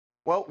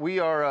Well, we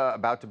are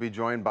about to be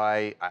joined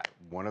by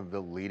one of the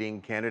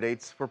leading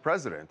candidates for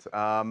president.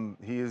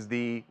 He is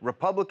the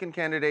Republican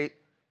candidate,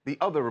 the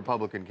other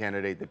Republican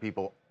candidate that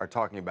people are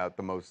talking about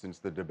the most since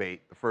the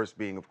debate. The first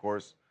being, of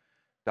course,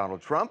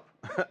 Donald Trump,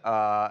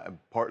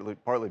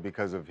 partly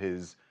because of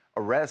his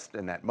arrest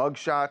and that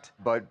mugshot.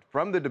 But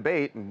from the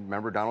debate, and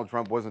remember, Donald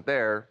Trump wasn't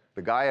there,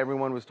 the guy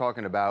everyone was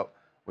talking about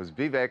was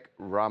Vivek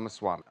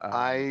Ramaswamy.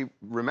 I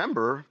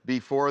remember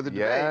before the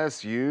debate,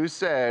 Yes, you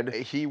said.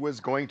 he was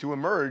going to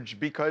emerge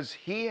because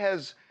he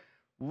has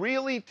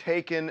really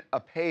taken a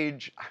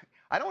page,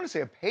 I don't want to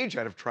say a page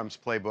out of Trump's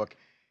playbook.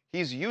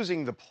 He's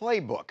using the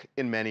playbook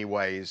in many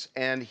ways,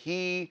 and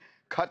he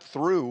cut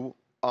through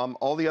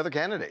all the other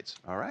candidates.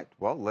 All right.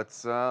 Well,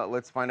 let's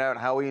find out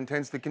how he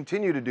intends to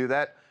continue to do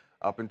that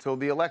up until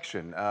the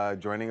election.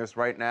 Joining us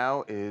right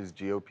now is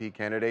GOP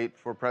candidate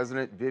for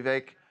president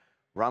Vivek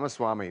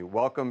Ramaswamy.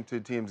 Welcome to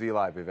TMZ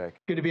Live, Vivek.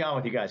 Good to be on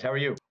with you guys. How are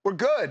you? We're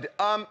good.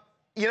 I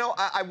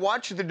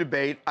watched the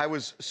debate. I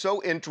was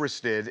so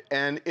interested,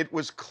 and it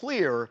was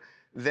clear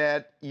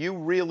that you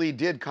really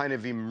did kind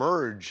of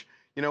emerge,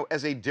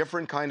 as a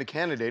different kind of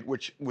candidate,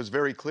 which was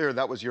very clear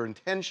that was your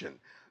intention.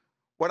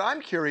 What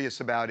I'm curious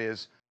about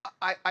is,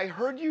 I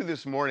heard you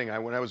this morning.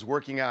 When I was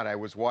working out, I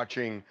was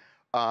watching,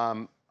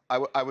 I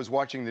was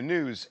watching the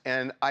news,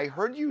 and I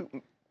heard you.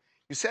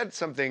 You said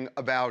something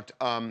about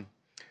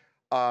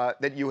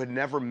that you had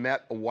never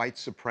met a white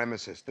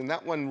supremacist, and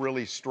that one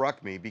really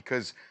struck me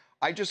because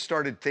I just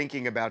started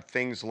thinking about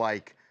things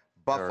like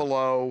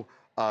Buffalo,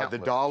 the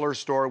dollar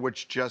store,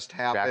 which just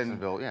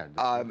happened,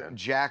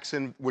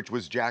 Jacksonville, which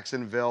was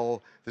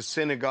Jacksonville, the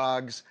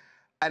synagogues.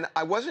 And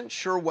I wasn't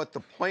sure what the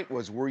point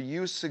was. Were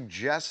you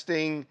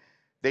suggesting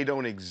they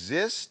don't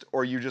exist,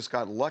 or you just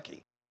got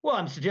lucky? Well,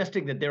 I'm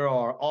suggesting that there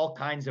are all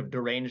kinds of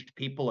deranged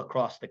people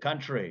across the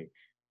country.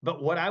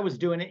 But what I was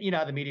doing, you know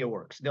how the media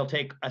works. They'll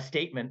take a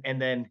statement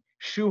and then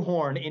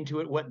shoehorn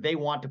into it what they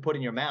want to put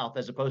in your mouth,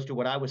 as opposed to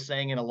what I was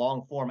saying in a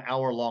long form,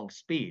 hour-long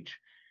speech,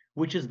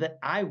 which is that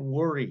I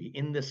worry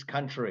in this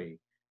country,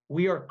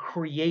 we are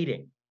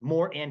creating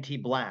more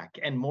anti-Black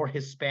and more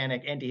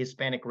Hispanic,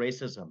 anti-Hispanic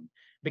racism,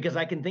 because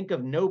I can think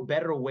of no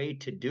better way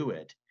to do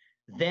it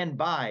than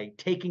by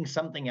taking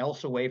something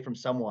else away from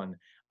someone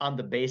on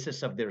the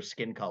basis of their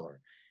skin color.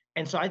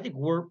 And so I think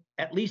we're,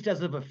 at least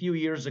as of a few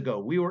years ago,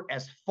 we were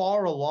as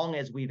far along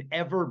as we've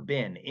ever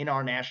been in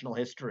our national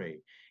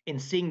history in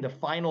seeing the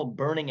final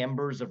burning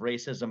embers of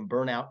racism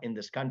burn out in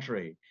this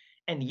country.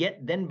 And yet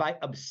then by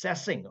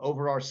obsessing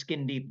over our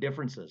skin deep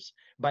differences,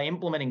 by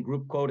implementing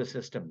group quota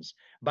systems,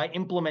 by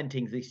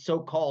implementing the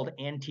so-called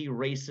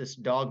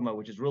anti-racist dogma,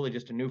 which is really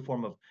just a new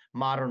form of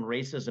modern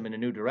racism in a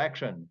new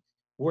direction,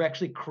 we're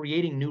actually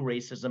creating new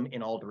racism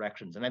in all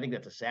directions. And I think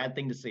that's a sad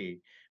thing to see,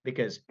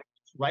 because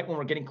right when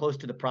we're getting close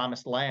to the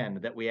promised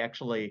land, that we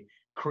actually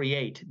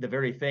create the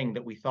very thing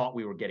that we thought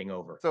we were getting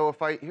over. So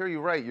if I hear you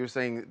right, you're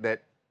saying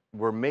that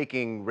we're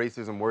making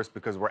racism worse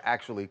because we're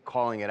actually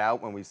calling it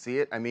out when we see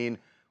it. I mean,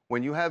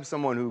 when you have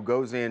someone who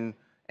goes in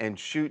and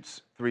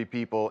shoots 3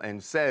 people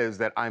and says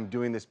that I'm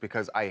doing this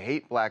because I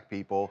hate Black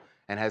people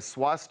and has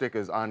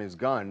swastikas on his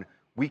gun,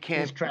 we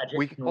can't.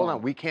 Hold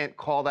on, we can't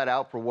call that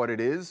out for what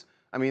it is.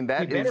 I mean,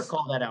 we better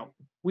call that out.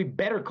 We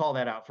better call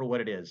that out for what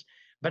it is.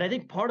 But I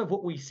think part of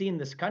what we see in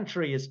this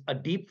country is a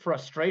deep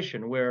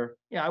frustration where,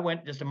 I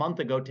went just a month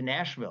ago to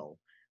Nashville,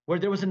 where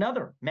there was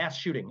another mass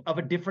shooting of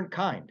a different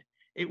kind.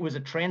 It was a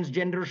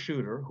transgender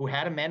shooter who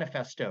had a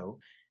manifesto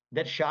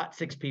that shot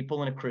 6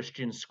 people in a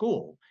Christian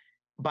school.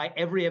 By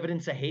every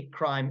evidence, a hate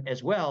crime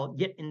as well.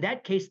 Yet in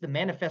that case, the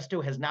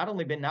manifesto has not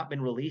only not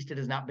been released, it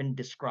has not been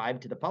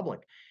described to the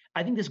public.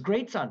 I think this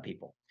grates on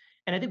people.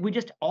 And I think we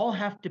just all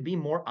have to be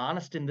more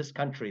honest in this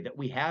country that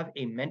we have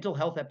a mental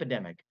health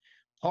epidemic.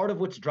 Part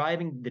of what's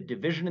driving the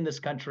division in this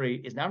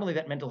country is not only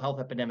that mental health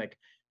epidemic,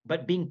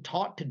 but being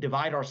taught to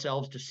divide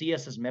ourselves, to see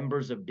us as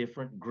members of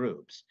different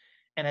groups.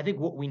 And I think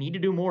what we need to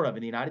do more of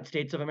in the United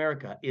States of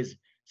America is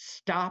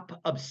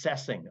stop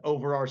obsessing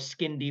over our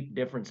skin deep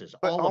differences.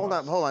 But hold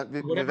on,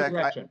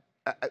 Vivek.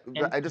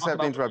 I just have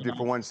to interrupt you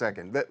for 1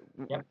 second.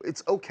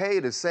 It's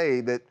okay to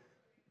say that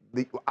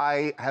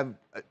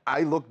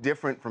I look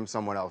different from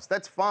someone else.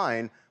 That's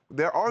fine.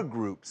 There are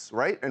groups,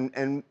 right?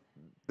 And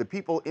the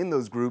people in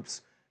those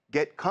groups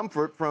get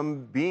comfort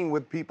from being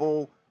with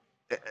people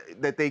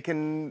that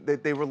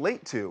they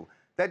relate to.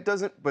 That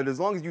doesn't, but as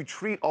long as you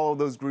treat all of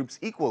those groups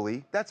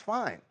equally, that's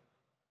fine.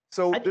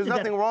 So there's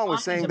nothing wrong with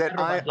saying that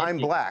I'm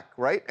Black,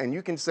 right? And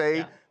you can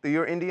say that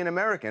you're Indian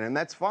American, and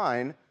that's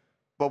fine.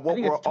 But what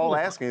we're all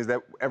asking is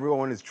that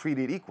everyone is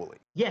treated equally.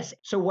 Yes.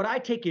 So what I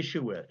take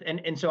issue with,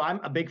 and so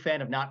I'm a big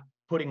fan of not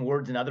putting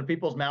words in other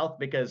people's mouth,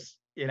 because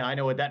I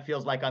know what that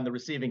feels like on the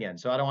receiving end.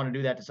 So I don't want to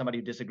do that to somebody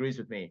who disagrees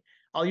with me.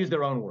 I'll use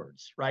their own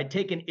words, right?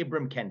 Take an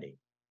Ibram Kendi,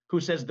 who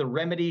says the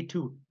remedy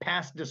to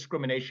past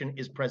discrimination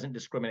is present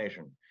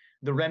discrimination.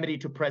 The remedy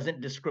to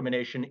present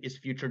discrimination is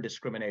future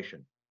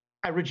discrimination.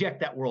 I reject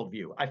that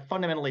worldview. I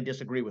fundamentally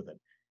disagree with it.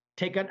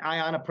 Take an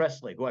Ayanna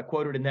Pressley, who I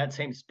quoted in that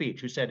same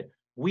speech, who said,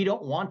 we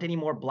don't want any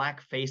more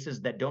Black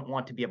faces that don't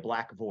want to be a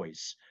Black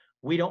voice.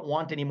 We don't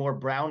want any more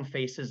brown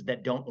faces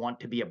that don't want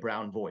to be a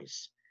brown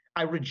voice.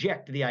 I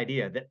reject the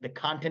idea that the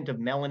content of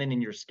melanin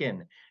in your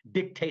skin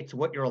dictates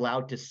what you're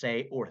allowed to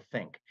say or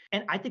think.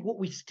 And I think what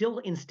we still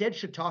instead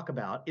should talk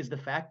about is the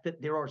fact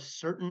that there are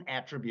certain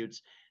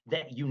attributes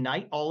that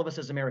unite all of us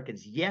as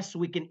Americans. Yes,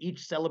 we can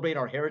each celebrate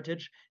our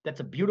heritage.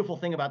 That's a beautiful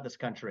thing about this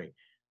country.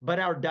 But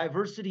our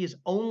diversity is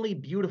only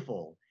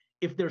beautiful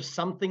if there's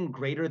something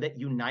greater that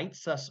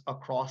unites us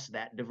across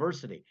that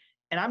diversity.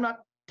 And I'm not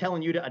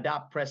telling you to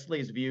adopt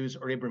Presley's views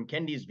or Ibram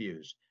Kendi's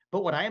views.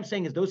 But what I am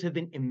saying is those have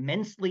been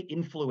immensely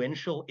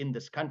influential in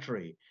this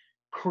country,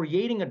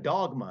 creating a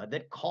dogma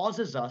that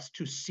causes us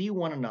to see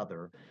one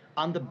another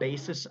on the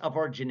basis of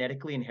our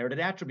genetically inherited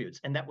attributes.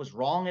 And that was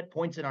wrong at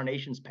points in our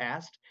nation's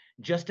past,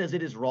 just as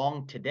it is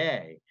wrong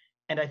today.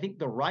 And I think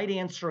the right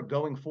answer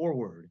going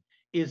forward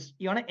is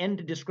you want to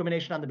end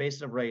discrimination on the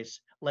basis of race.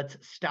 Let's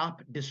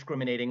stop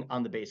discriminating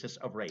on the basis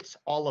of race,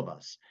 all of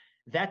us.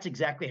 That's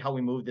exactly how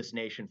we move this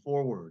nation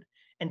forward.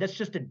 And that's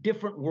just a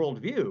different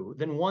worldview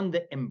than one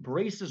that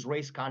embraces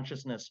race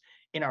consciousness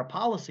in our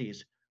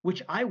policies,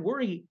 which I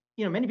worry,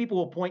 many people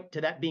will point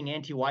to that being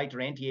anti-white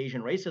or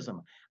anti-Asian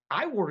racism.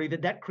 I worry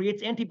that that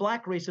creates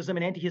anti-Black racism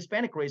and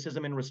anti-Hispanic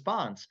racism in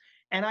response.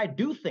 And I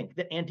do think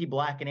that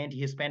anti-Black and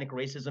anti-Hispanic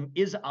racism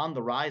is on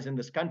the rise in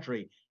this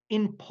country,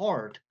 in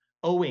part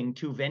owing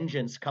to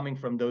vengeance coming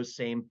from those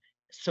same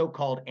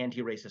so-called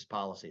anti-racist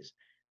policies.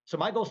 So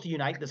my goal is to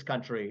unite this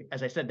country.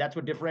 As I said, that's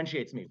what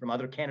differentiates me from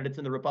other candidates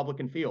in the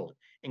Republican field,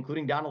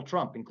 including Donald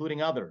Trump,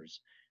 including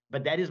others.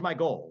 But that is my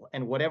goal.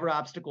 And whatever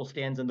obstacle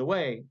stands in the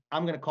way,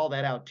 I'm going to call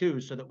that out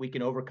too, so that we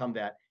can overcome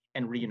that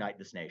and reunite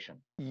this nation.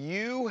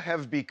 You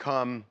have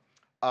become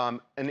an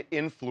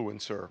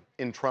influencer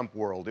in Trump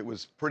world. It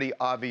was pretty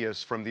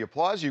obvious from the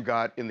applause you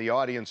got in the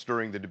audience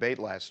during the debate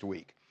last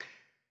week.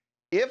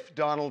 If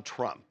Donald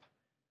Trump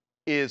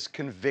is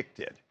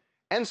convicted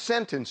and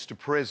sentenced to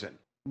prison,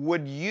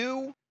 would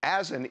you,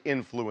 as an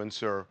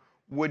influencer,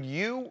 would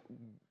you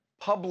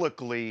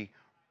publicly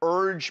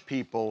urge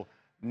people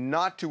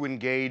not to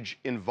engage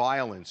in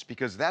violence?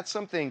 Because that's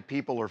something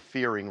people are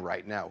fearing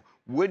right now.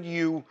 Would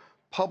you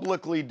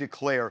publicly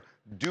declare,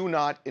 do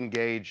not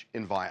engage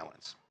in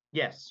violence?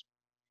 Yes.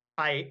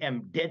 I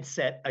am dead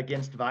set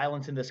against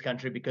violence in this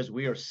country because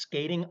we are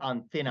skating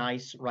on thin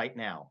ice right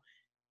now.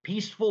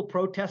 Peaceful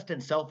protest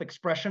and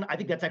self-expression, I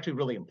think that's actually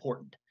really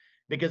important,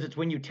 because it's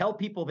when you tell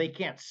people they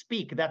can't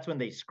speak, that's when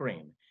they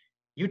scream.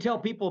 You tell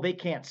people they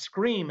can't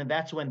scream, and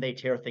that's when they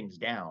tear things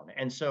down.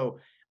 And so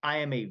I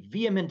am a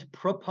vehement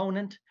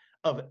proponent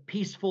of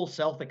peaceful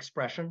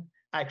self-expression.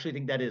 I actually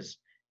think that is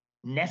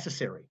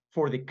necessary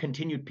for the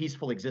continued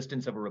peaceful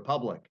existence of a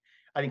republic.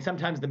 I think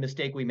sometimes the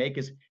mistake we make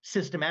is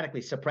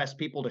systematically suppress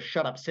people to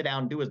shut up, sit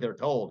down, do as they're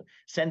told,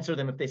 censor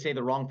them if they say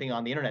the wrong thing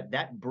on the internet.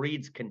 That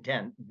breeds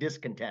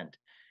discontent.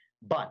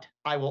 But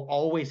I will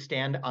always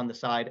stand on the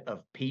side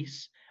of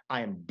peace.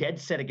 I am dead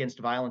set against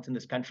violence in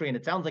this country, and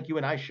it sounds like you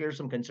and I share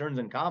some concerns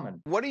in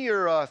common. What are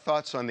your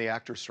thoughts on the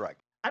actors' strike?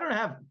 I don't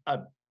have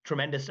a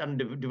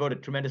devote a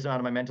tremendous amount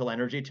of my mental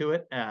energy to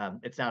it.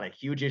 It's not a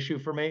huge issue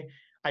for me.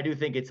 I do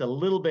think it's a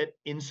little bit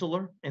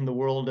insular in the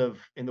world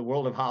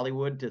of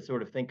Hollywood to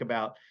sort of think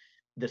about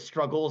the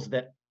struggles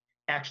that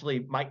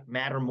actually might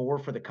matter more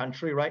for the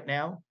country right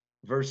now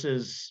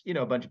versus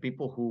a bunch of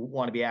people who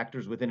want to be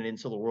actors within an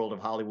insular world of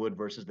Hollywood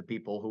versus the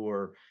people who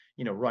are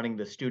running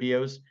the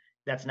studios.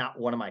 That's not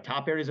one of my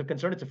top areas of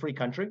concern. It's a free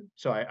country,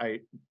 so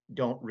I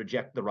don't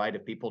reject the right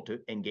of people to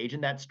engage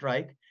in that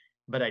strike,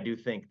 but I do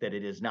think that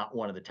it is not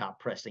one of the top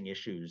pressing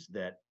issues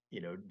that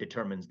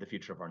determines the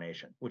future of our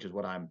nation, which is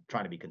what I'm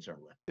trying to be concerned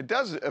with. It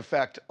does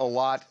affect a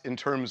lot in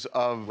terms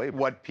of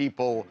what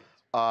people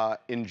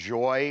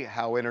enjoy,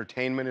 how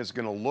entertainment is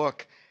going to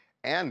look,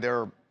 and there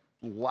are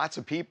lots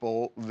of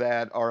people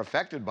that are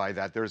affected by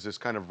that. There's this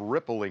kind of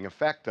rippling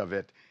effect of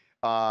it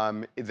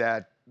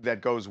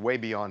that goes way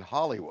beyond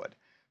Hollywood.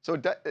 So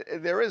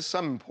there is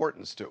some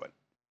importance to it.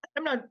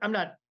 I'm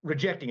not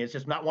rejecting it. It's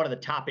just not one of the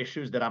top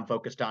issues that I'm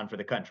focused on for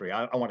the country.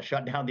 I want to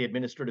shut down the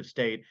administrative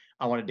state.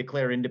 I want to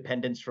declare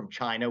independence from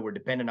China. We're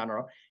dependent on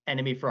our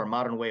enemy for our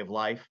modern way of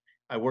life.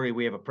 I worry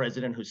we have a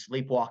president who's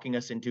sleepwalking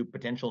us into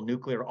potential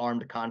nuclear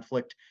armed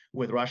conflict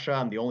with Russia.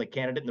 I'm the only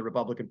candidate in the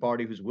Republican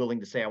Party who's willing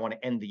to say I want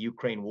to end the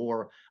Ukraine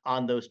war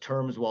on those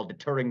terms while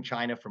deterring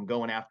China from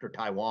going after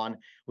Taiwan.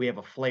 We have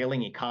a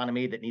flailing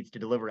economy that needs to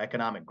deliver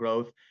economic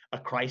growth, a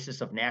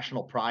crisis of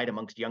national pride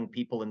amongst young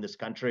people in this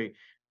country.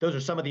 Those are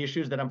some of the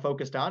issues that I'm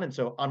focused on. And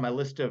so on my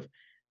list of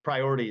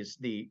priorities,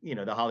 the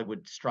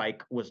Hollywood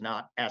strike was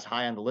not as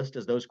high on the list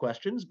as those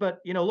questions. But,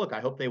 look, I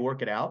hope they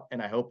work it out.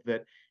 And I hope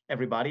that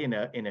everybody in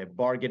a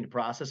bargained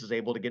process is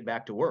able to get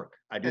back to work.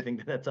 I do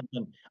think that that's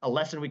a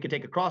lesson we could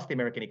take across the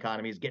American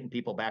economy is getting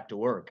people back to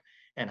work.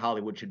 And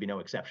Hollywood should be no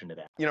exception to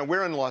that.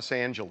 We're in Los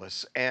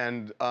Angeles,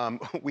 and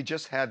we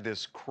just had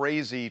this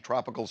crazy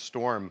tropical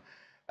storm.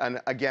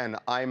 And again,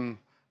 I'm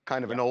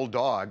kind of an old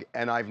dog,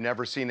 and I've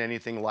never seen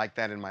anything like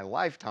that in my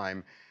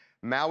lifetime.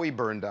 Maui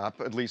burned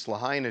up, at least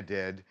Lahaina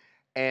did,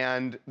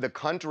 and the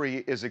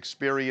country is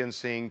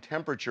experiencing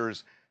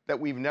temperatures that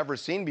we've never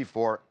seen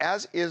before,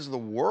 as is the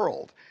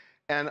world.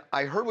 And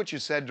I heard what you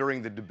said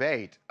during the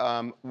debate,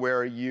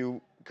 where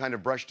you kind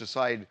of brushed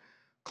aside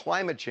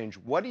climate change.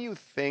 What do you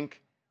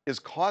think is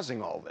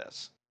causing all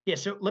this? Yeah,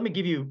 so let me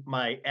give you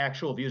my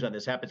actual views on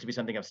this. Happens to be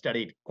something I've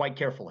studied quite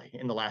carefully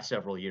in the last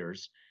several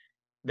years.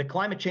 The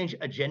climate change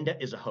agenda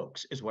is a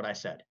hoax, is what I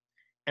said.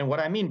 And what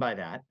I mean by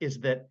that is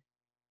that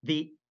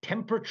the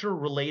temperature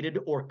related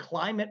or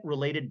climate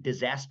related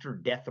disaster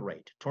death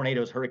rate,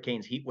 tornadoes,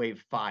 hurricanes, heat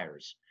wave,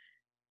 fires,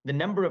 the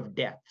number of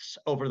deaths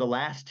over the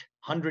last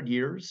 100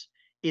 years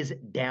is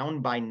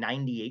down by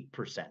 98%.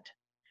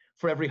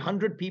 For every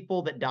 100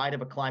 people that died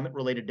of a climate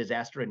related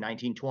disaster in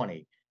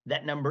 1920,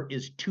 that number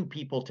is 2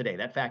 people today.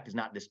 That fact is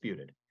not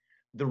disputed.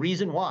 The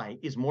reason why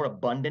is more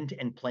abundant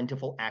and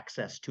plentiful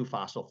access to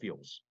fossil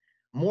fuels.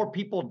 More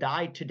people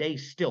die today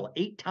still,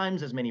 8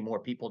 times as many more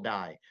people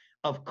die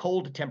of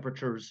cold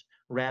temperatures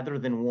rather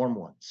than warm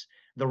ones.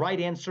 The right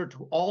answer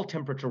to all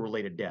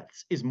temperature-related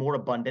deaths is more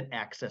abundant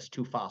access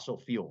to fossil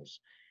fuels.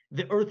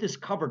 The Earth is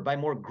covered by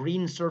more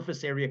green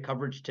surface area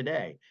coverage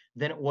today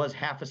than it was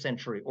half a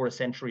century or a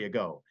century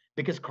ago,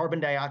 because carbon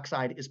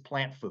dioxide is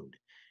plant food.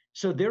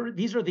 So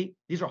these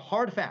are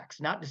hard facts,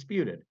 not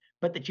disputed,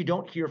 but that you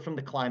don't hear from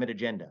the climate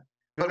agenda.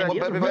 But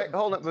Vivek,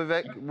 hold on,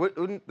 Vivek.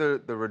 Wouldn't the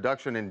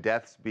reduction in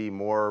deaths be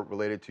more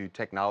related to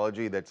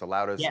technology that's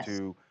allowed us Yes.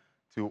 to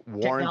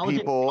warn Technology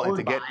people and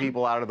to powered get by-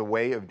 people out of the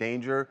way of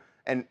danger?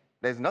 And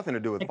there's nothing to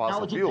do with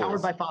fossil Technology fuels.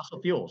 powered by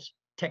fossil fuels.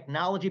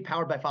 Technology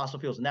powered by fossil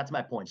fuels. And that's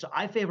my point. So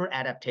I favor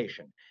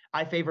adaptation.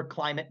 I favor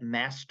climate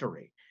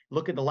mastery.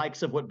 Look at the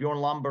likes of what Bjorn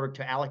Lomborg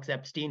to Alex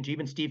Epstein to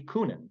even Steve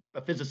Koonin,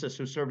 a physicist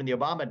who served in the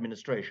Obama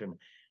administration.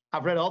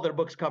 I've read all their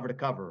books cover to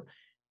cover.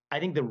 I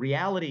think the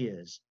reality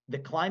is the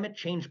climate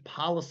change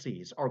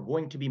policies are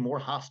going to be more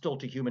hostile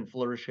to human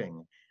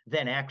flourishing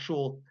than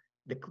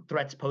the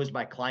threats posed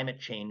by climate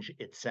change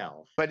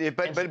itself. But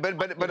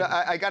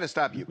I got to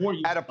stop you.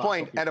 At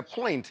a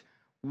point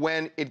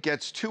when it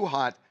gets too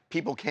hot,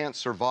 people can't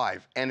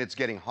survive, and it's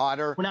getting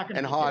hotter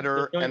and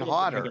hotter and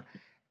hotter.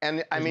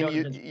 And I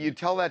mean, you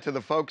tell that to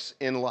the folks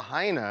in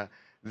Lahaina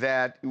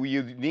that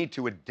you need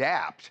to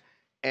adapt,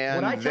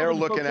 and they're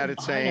looking at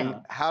it saying,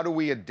 how do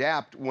we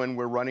adapt when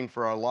we're running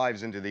for our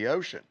lives into the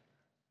ocean?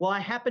 Well, I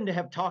happen to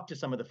have talked to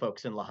some of the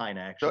folks in Lahaina,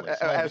 actually.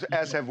 So,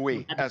 as have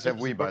we,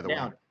 by the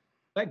way.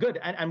 Good.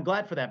 I'm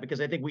glad for that, because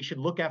I think we should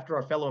look after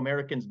our fellow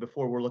Americans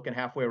before we're looking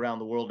halfway around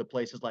the world to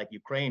places like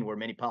Ukraine, where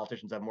many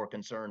politicians have more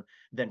concern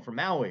than for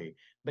Maui.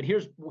 But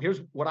here's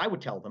what I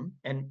would tell them,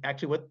 and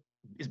actually what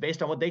is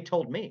based on what they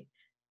told me.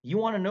 You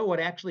want to know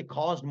what actually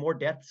caused more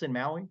deaths in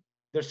Maui?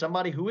 There's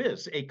somebody who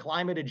is a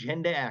climate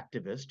agenda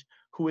activist,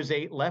 who is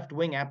a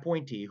left-wing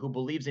appointee, who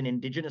believes in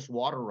indigenous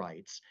water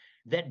rights,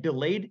 that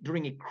delayed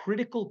during a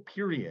critical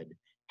period,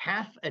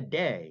 half a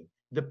day,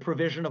 the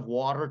provision of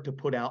water to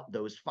put out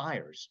those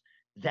fires.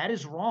 That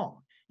is wrong.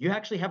 You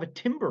actually have a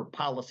timber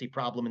policy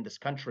problem in this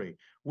country,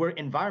 where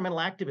environmental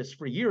activists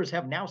for years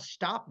have now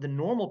stopped the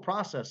normal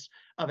process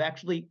of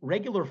actually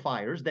regular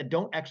fires that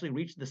don't actually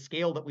reach the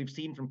scale that we've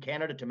seen from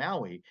Canada to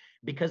Maui,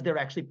 because they're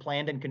actually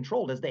planned and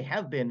controlled, as they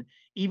have been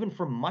even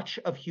for much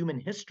of human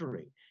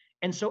history.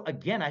 And so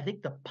again, I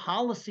think the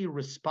policy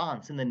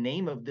response in the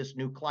name of this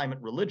new climate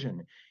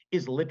religion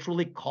is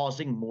literally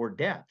causing more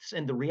deaths.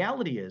 And the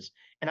reality is,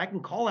 and I can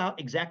call out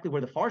exactly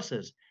where the farce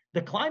is,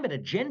 the climate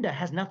agenda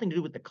has nothing to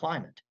do with the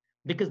climate,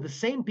 because the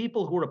same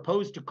people who are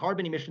opposed to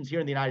carbon emissions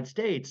here in the United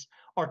States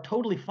are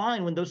totally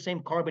fine when those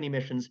same carbon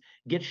emissions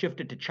get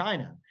shifted to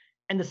China.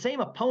 And the same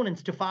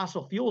opponents to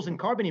fossil fuels and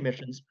carbon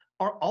emissions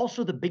are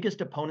also the biggest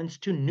opponents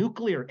to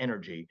nuclear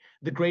energy,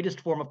 the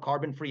greatest form of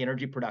carbon-free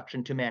energy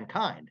production to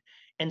mankind.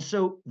 And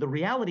so the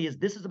reality is,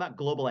 this is about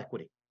global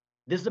equity.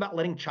 This is about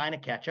letting China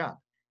catch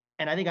up.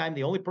 And I think I'm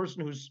the only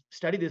person who's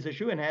studied this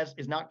issue and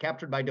is not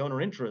captured by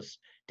donor interests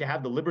to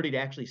have the liberty to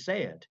actually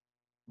say it.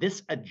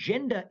 This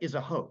agenda is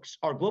a hoax.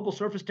 Are global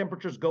surface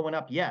temperatures going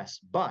up? Yes,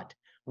 but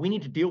we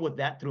need to deal with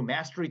that through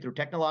mastery, through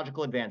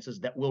technological advances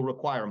that will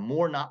require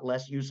more, not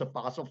less, use of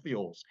fossil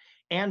fuels.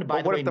 And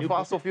by the way, what if the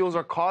fossil fuels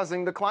are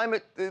causing the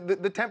climate,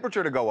 the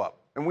temperature to go up?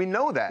 And we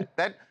know that.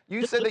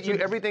 You said that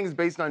everything is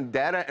based on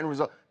data and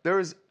results. There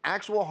is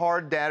actual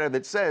hard data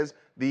that says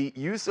the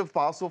use of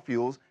fossil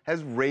fuels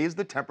has raised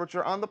the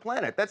temperature on the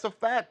planet. That's a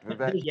fact,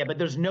 Vivek. Yeah, but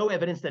there's no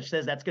evidence that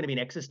says that's going to be an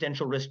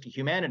existential risk to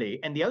humanity.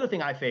 And the other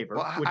thing I favor,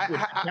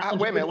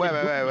 wait a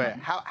minute.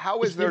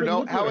 How is there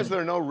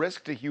no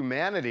risk to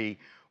humanity?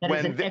 That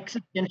is an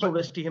existential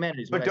risk to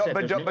humanity.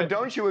 But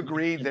don't you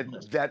agree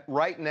that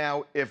right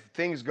now, if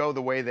things go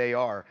the way they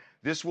are,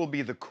 this will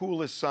be the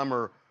coolest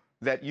summer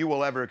that you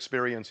will ever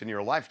experience in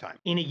your lifetime?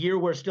 In a year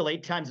where still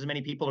 8 times as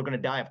many people are going to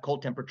die of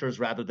cold temperatures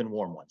rather than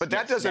warm ones. But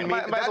that doesn't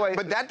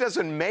that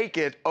doesn't make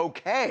it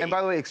okay. And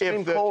by the way,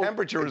 extreme if the cold,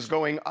 temperature is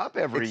going up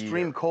every year.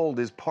 Extreme cold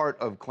is part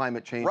of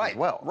climate change as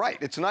well. Right.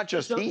 It's not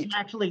just heat.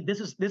 Actually,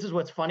 this is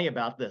what's funny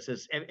about this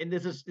and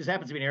this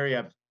happens to be an area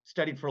I've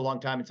studied for a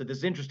long time, and so this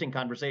is an interesting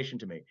conversation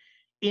to me.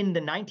 In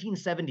the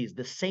 1970s,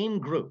 the same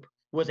group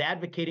was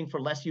advocating for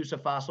less use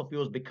of fossil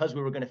fuels because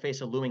we were going to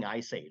face a looming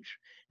ice age.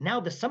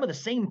 Now, some of the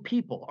same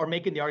people are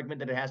making the argument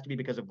that it has to be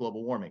because of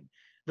global warming.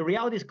 The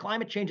reality is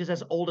climate change is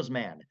as old as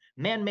man.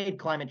 Man-made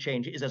climate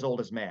change is as old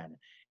as man.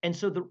 And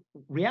so the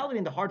reality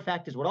and the hard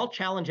fact is what I'll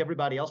challenge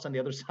everybody else on the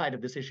other side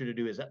of this issue to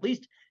do is at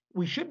least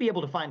we should be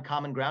able to find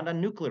common ground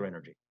on nuclear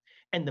energy.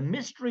 And the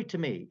mystery to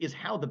me is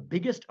how the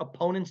biggest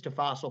opponents to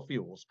fossil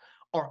fuels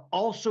are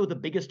also the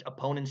biggest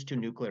opponents to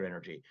nuclear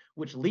energy,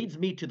 which leads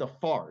me to the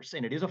farce,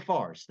 and it is a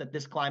farce, that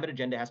this climate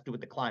agenda has to do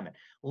with the climate.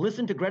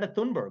 Listen to Greta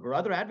Thunberg or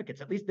other advocates.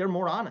 At least they're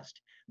more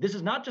honest. This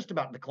is not just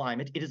about the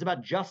climate. It is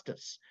about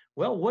justice.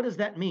 Well, what does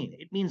that mean?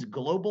 It means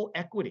global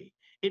equity.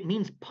 It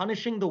means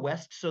punishing the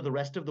West so the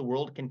rest of the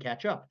world can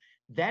catch up.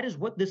 That is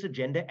what this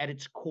agenda at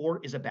its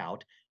core is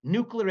about.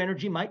 Nuclear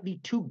energy might be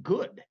too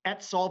good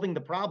at solving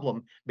the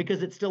problem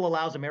because it still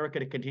allows America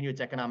to continue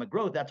its economic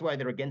growth. That's why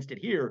they're against it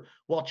here.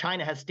 While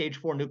China has stage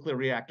 4 nuclear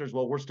reactors,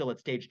 while we're still at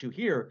stage 2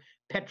 here,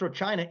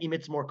 PetroChina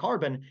emits more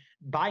carbon,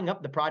 buying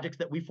up the projects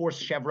that we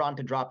forced Chevron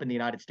to drop in the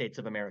United States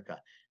of America.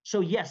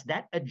 So yes,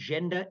 that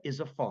agenda is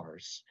a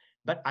farce.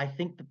 But I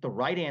think that the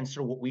right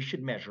answer, what we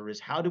should measure is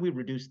how do we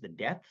reduce the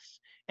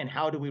deaths and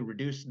how do we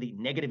reduce the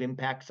negative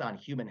impacts on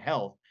human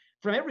health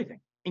from everything,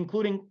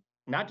 including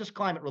not just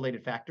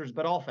climate-related factors,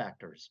 but all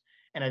factors.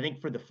 And I think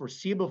for the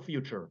foreseeable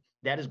future,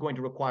 that is going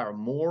to require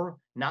more,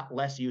 not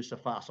less use of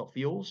fossil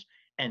fuels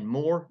and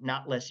more,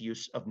 not less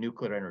use of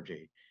nuclear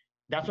energy.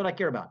 That's what I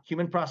care about.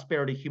 Human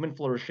prosperity, human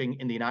flourishing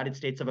in the United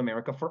States of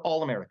America for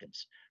all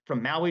Americans,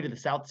 from Maui to the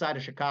south side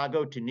of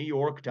Chicago, to New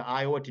York, to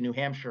Iowa, to New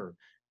Hampshire.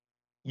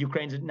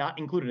 Ukraine's not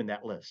included in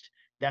that list.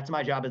 That's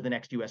my job as the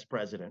next U.S.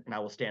 president, and I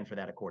will stand for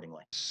that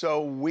accordingly.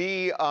 So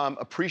we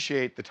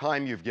appreciate the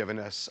time you've given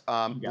us.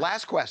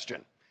 Last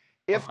question.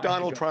 If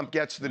Donald Trump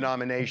gets the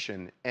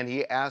nomination and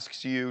he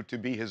asks you to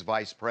be his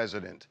vice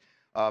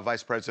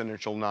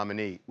presidential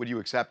nominee, would you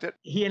accept it?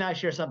 He and I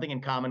share something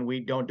in common. We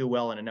don't do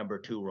well in a number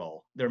 2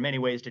 role. There are many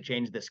ways to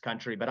change this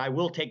country, but I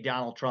will take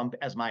Donald Trump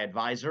as my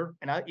advisor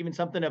and even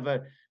something of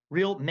a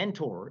real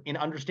mentor in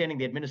understanding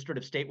the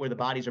administrative state where the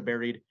bodies are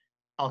buried.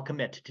 I'll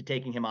commit to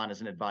taking him on as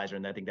an advisor,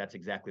 and I think that's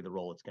exactly the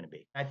role it's going to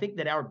be. I think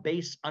that our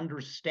base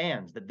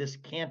understands that this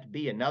can't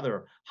be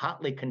another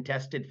hotly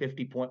contested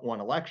 50.1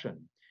 election.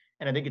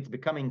 And I think it's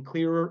becoming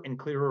clearer and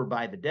clearer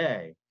by the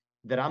day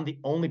that I'm the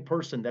only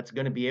person that's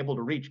going to be able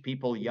to reach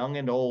people young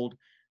and old,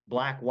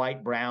 black,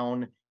 white,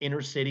 brown,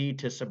 inner city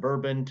to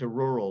suburban to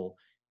rural,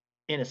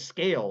 in a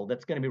scale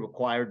that's going to be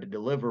required to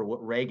deliver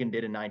what Reagan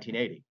did in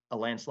 1980, a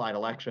landslide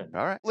election.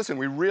 All right. Listen,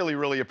 we really,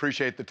 really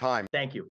appreciate the time. Thank you.